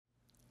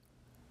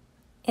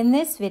In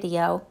this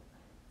video,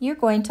 you're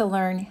going to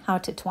learn how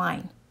to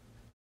twine.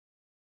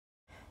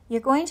 You're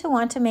going to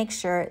want to make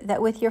sure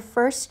that with your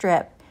first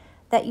strip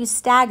that you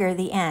stagger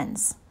the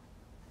ends.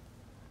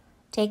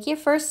 Take your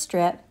first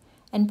strip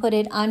and put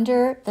it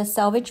under the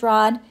selvage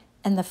rod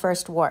and the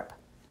first warp.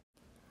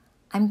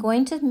 I'm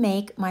going to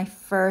make my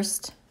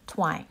first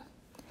twine.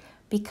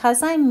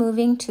 Because I'm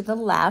moving to the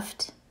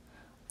left,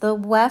 the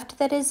weft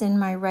that is in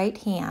my right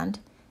hand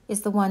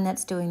is the one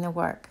that's doing the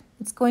work.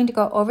 It's going to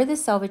go over the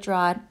selvage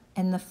rod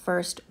and the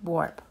first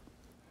warp.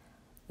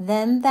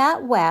 Then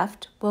that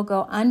weft will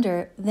go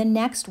under the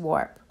next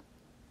warp,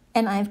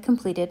 and I've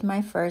completed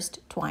my first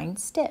twine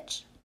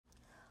stitch.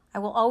 I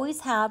will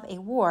always have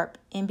a warp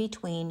in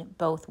between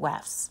both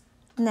wefts.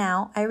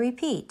 Now I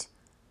repeat.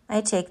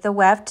 I take the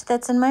weft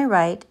that's in my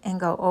right and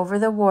go over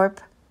the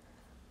warp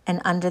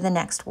and under the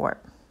next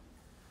warp.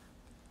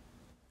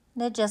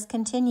 And I just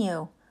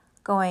continue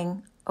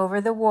going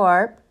over the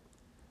warp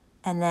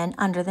and then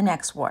under the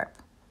next warp.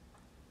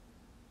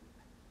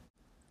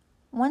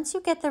 Once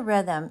you get the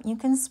rhythm, you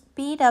can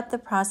speed up the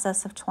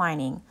process of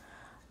twining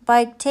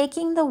by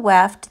taking the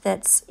weft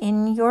that's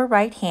in your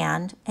right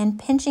hand and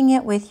pinching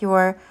it with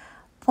your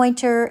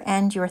pointer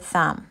and your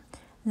thumb.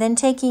 Then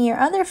taking your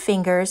other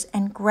fingers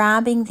and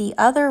grabbing the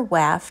other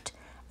weft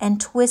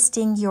and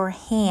twisting your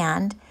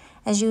hand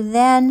as you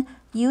then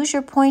use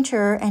your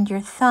pointer and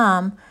your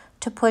thumb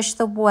to push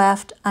the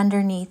weft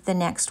underneath the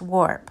next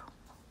warp.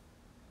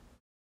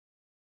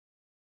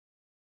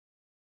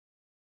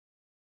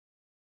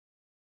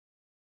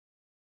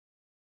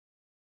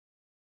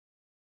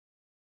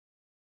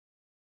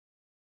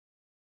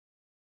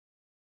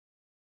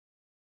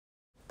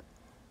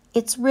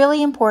 It's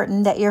really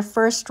important that your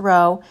first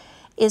row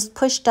is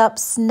pushed up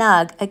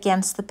snug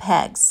against the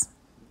pegs.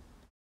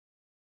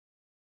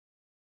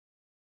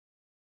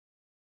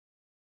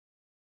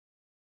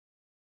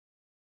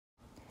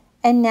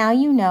 And now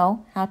you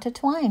know how to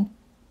twine.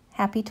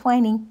 Happy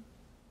twining!